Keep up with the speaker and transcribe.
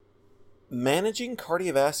Managing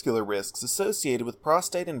cardiovascular risks associated with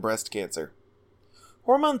prostate and breast cancer.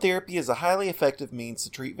 Hormone therapy is a highly effective means to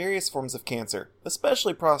treat various forms of cancer,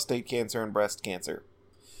 especially prostate cancer and breast cancer.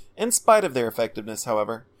 In spite of their effectiveness,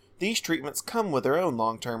 however, these treatments come with their own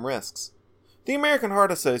long-term risks. The American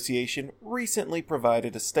Heart Association recently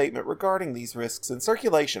provided a statement regarding these risks in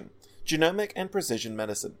Circulation, Genomic and Precision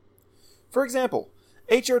Medicine. For example,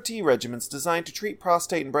 HRT regimens designed to treat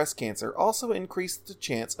prostate and breast cancer also increase the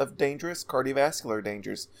chance of dangerous cardiovascular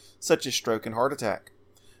dangers, such as stroke and heart attack.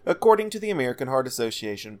 According to the American Heart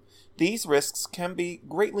Association, these risks can be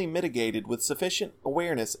greatly mitigated with sufficient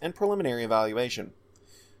awareness and preliminary evaluation.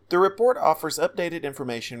 The report offers updated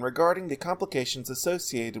information regarding the complications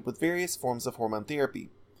associated with various forms of hormone therapy.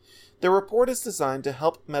 The report is designed to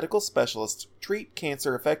help medical specialists treat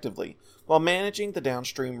cancer effectively while managing the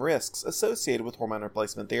downstream risks associated with hormone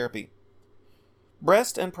replacement therapy.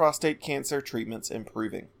 Breast and prostate cancer treatments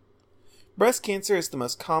improving. Breast cancer is the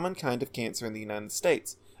most common kind of cancer in the United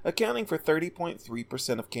States, accounting for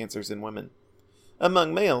 30.3% of cancers in women.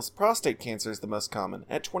 Among males, prostate cancer is the most common,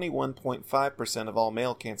 at 21.5% of all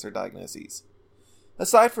male cancer diagnoses.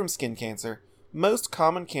 Aside from skin cancer, most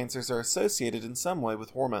common cancers are associated in some way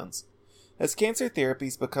with hormones. As cancer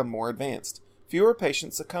therapies become more advanced, fewer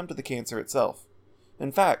patients succumb to the cancer itself.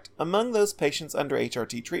 In fact, among those patients under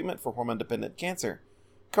HRT treatment for hormone-dependent cancer,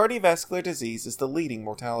 cardiovascular disease is the leading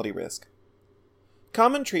mortality risk.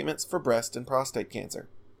 Common treatments for breast and prostate cancer.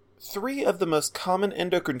 3 of the most common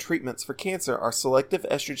endocrine treatments for cancer are selective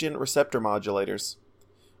estrogen receptor modulators,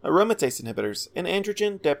 aromatase inhibitors, and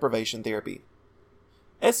androgen deprivation therapy.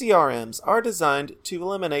 SERMs are designed to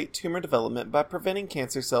eliminate tumor development by preventing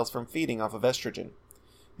cancer cells from feeding off of estrogen.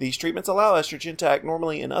 These treatments allow estrogen to act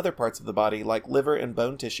normally in other parts of the body, like liver and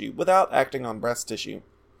bone tissue, without acting on breast tissue.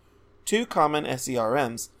 2 common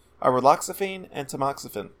SERMs are raloxifene and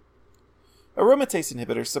tamoxifen. Aromatase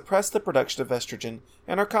inhibitors suppress the production of estrogen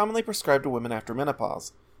and are commonly prescribed to women after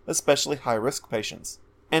menopause, especially high-risk patients.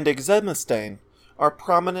 And exemestane are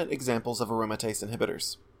prominent examples of aromatase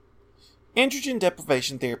inhibitors. Androgen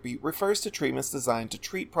deprivation therapy refers to treatments designed to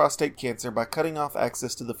treat prostate cancer by cutting off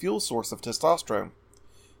access to the fuel source of testosterone.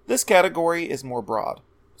 This category is more broad.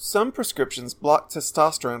 Some prescriptions block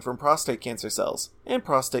testosterone from prostate cancer cells and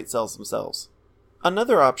prostate cells themselves.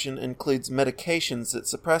 Another option includes medications that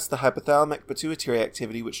suppress the hypothalamic pituitary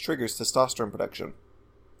activity which triggers testosterone production.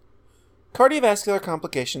 Cardiovascular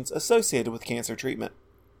complications associated with cancer treatment.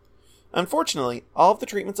 Unfortunately, all of the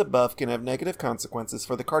treatments above can have negative consequences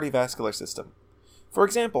for the cardiovascular system. For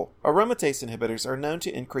example, aromatase inhibitors are known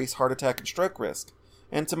to increase heart attack and stroke risk,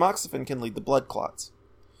 and tamoxifen can lead to blood clots.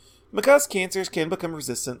 Because cancers can become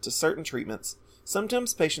resistant to certain treatments,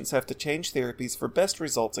 sometimes patients have to change therapies for best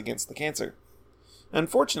results against the cancer.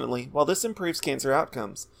 Unfortunately, while this improves cancer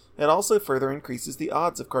outcomes, it also further increases the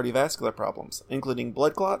odds of cardiovascular problems, including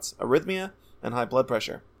blood clots, arrhythmia, and high blood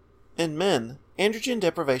pressure. In men, androgen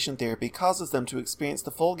deprivation therapy causes them to experience the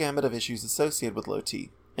full gamut of issues associated with low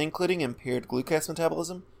T, including impaired glucose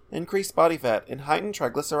metabolism, increased body fat, and heightened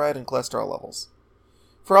triglyceride and cholesterol levels.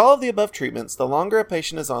 For all of the above treatments, the longer a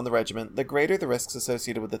patient is on the regimen, the greater the risks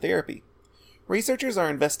associated with the therapy. Researchers are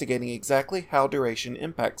investigating exactly how duration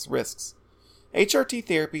impacts risks. HRT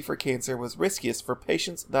therapy for cancer was riskiest for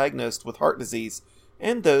patients diagnosed with heart disease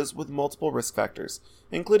and those with multiple risk factors,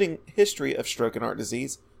 including history of stroke and heart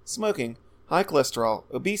disease, smoking, high cholesterol,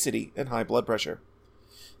 obesity, and high blood pressure.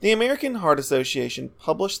 The American Heart Association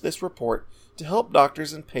published this report to help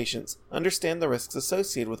doctors and patients understand the risks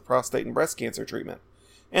associated with prostate and breast cancer treatment,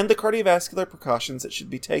 and the cardiovascular precautions that should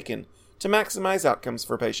be taken to maximize outcomes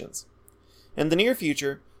for patients. In the near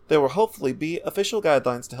future, there will hopefully be official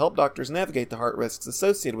guidelines to help doctors navigate the heart risks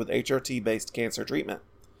associated with HRT-based cancer treatment.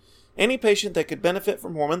 Any patient that could benefit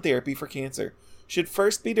from hormone therapy for cancer should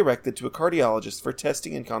first be directed to a cardiologist for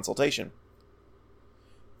testing and consultation.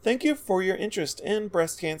 Thank you for your interest in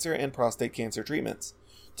breast cancer and prostate cancer treatments.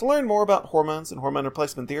 To learn more about hormones and hormone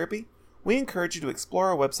replacement therapy, we encourage you to explore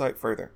our website further.